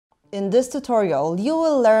In this tutorial, you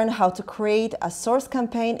will learn how to create a source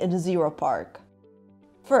campaign in Zeropark.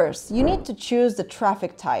 First, you need to choose the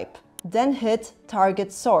traffic type, then hit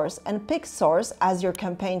Target Source and pick Source as your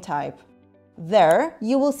campaign type. There,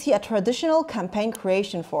 you will see a traditional campaign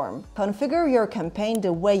creation form. Configure your campaign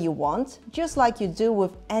the way you want, just like you do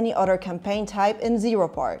with any other campaign type in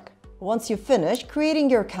Zeropark. Once you finish creating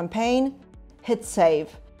your campaign, hit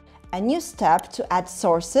Save. A new step to add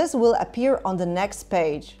sources will appear on the next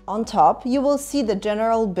page. On top, you will see the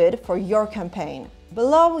general bid for your campaign.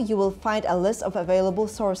 Below, you will find a list of available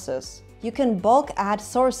sources. You can bulk add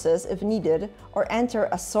sources if needed or enter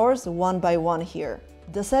a source one by one here.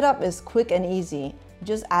 The setup is quick and easy.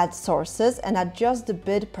 Just add sources and adjust the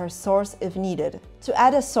bid per source if needed. To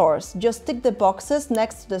add a source, just tick the boxes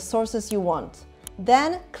next to the sources you want.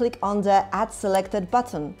 Then click on the Add Selected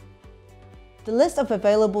button. The list of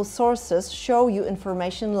available sources show you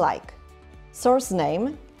information like source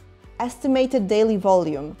name, estimated daily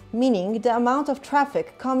volume, meaning the amount of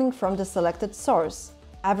traffic coming from the selected source,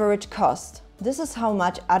 average cost. This is how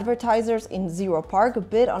much advertisers in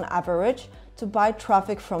Zeropark bid on average to buy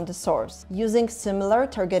traffic from the source, using similar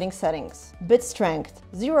targeting settings. Bid strength.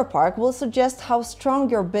 Zeropark will suggest how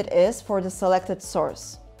strong your bid is for the selected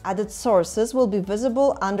source. Added sources will be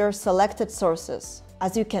visible under Selected Sources.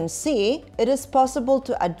 As you can see, it is possible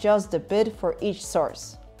to adjust the bid for each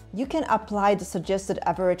source. You can apply the suggested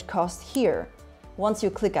average cost here. Once you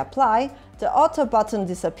click Apply, the Auto button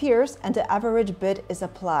disappears and the average bid is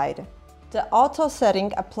applied. The Auto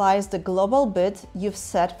setting applies the global bid you've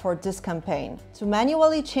set for this campaign. To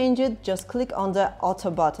manually change it, just click on the Auto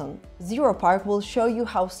button. Zeropark will show you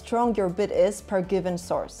how strong your bid is per given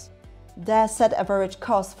source. The Set Average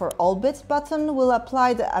Cost for All Bids button will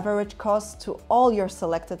apply the average cost to all your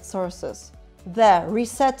selected sources. The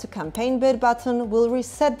Reset to Campaign Bid button will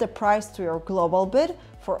reset the price to your global bid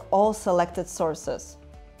for all selected sources.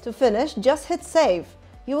 To finish, just hit Save.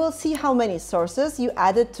 You will see how many sources you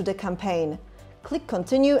added to the campaign. Click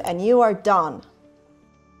Continue and you are done.